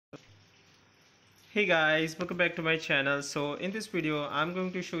Hey guys, welcome back to my channel. So in this video I'm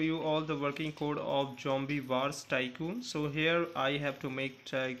going to show you all the working code of Zombie Wars Tycoon. So here I have to make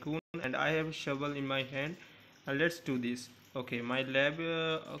Tycoon and I have a shovel in my hand, and let's do this. Okay, my lab,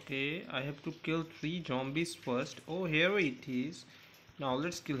 okay, I have to kill 3 zombies first. Oh, here it is. Now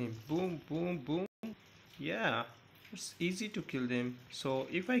let's kill him. Boom, boom, boom. Yeah, it's easy to kill them. So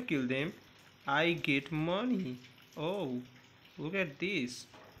if I kill them, I get money. Oh, look at this.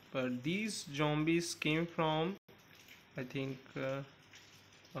 But these zombies came from, I think,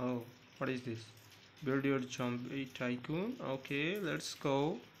 oh, what is this? Build your zombie tycoon. Okay, let's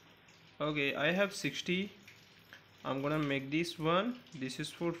go. Okay, I have 60. I'm gonna make this one. This is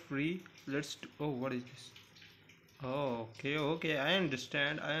for free. Let's do, oh, what is this? Oh, okay, I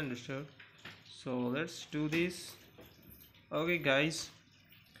understand. I understood. So let's do this. Okay, guys.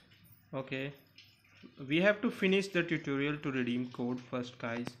 Okay, we have to finish the tutorial to redeem code first,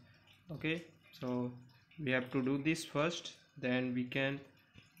 guys. Okay, so we have to do this first, then we can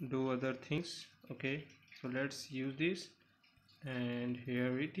do other things. Okay, so let's use this, and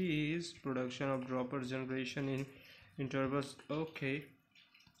here it is, production of dropper generation in intervals. Okay,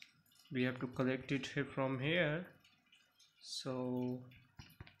 we have to collect it here from here. So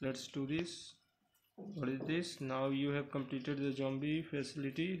let's do this. What is this? Now you have completed the zombie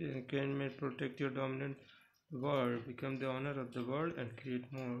facility. Then can may protect your dominant world, become the owner of the world and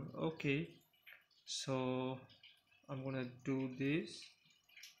create more. Okay, so I'm gonna do this.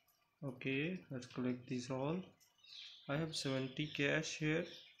 Okay, let's collect these all. I have 70 cash here.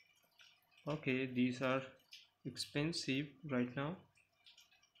 Okay, these are expensive right now.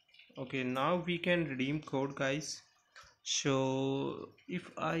 Okay, now we can redeem code, guys. So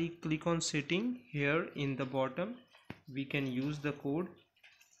if I click on setting here in the bottom, we can use the code.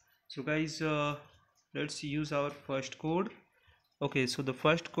 So guys, let's use our first code. Okay, so the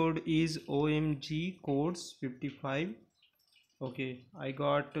first code is OMG codes 55. Okay, I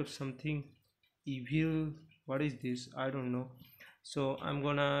got something evil. What is this? I don't know. So I'm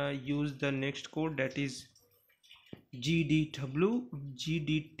gonna use the next code, that is GWT,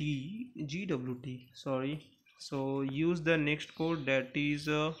 sorry. So use the next code, that is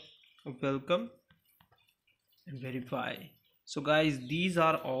welcome and verify. So guys, these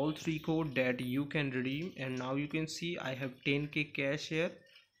are all 3 code that you can redeem, and now you can see I have 10k cash here.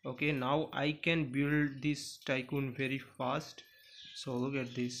 Okay, now I can build this tycoon very fast. So look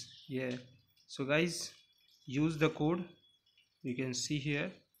at this. Yeah, so guys, use the code, you can see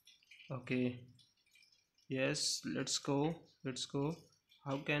here. Okay, yes, let's go.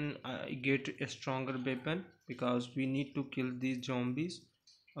 How can I get a stronger weapon? Because we need to kill these zombies.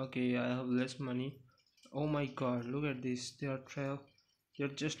 Okay, I have less money. Oh my god, look at this. They're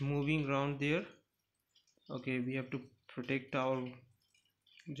just moving around there. Okay, we have to protect our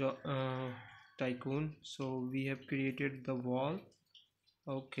tycoon, so we have created the wall.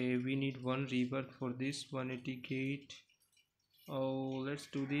 Okay, we need one rebirth for this. 180 gate. Oh, let's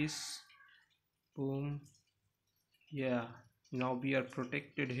do this. Boom. Yeah, now we are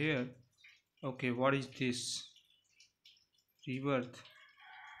protected here. Okay, what is this? Rebirth?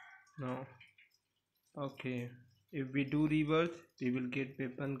 No. Okay, if we do rebirth, we will get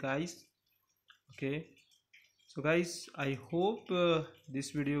weapon, guys. Okay, so guys, I hope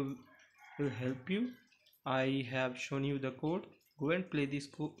this video will help you. I have shown you the code. Go and play this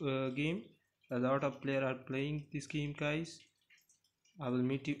game. A lot of players are playing this game, guys. I will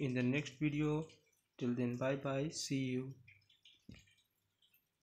meet you in the next video. Till then, bye bye, see you.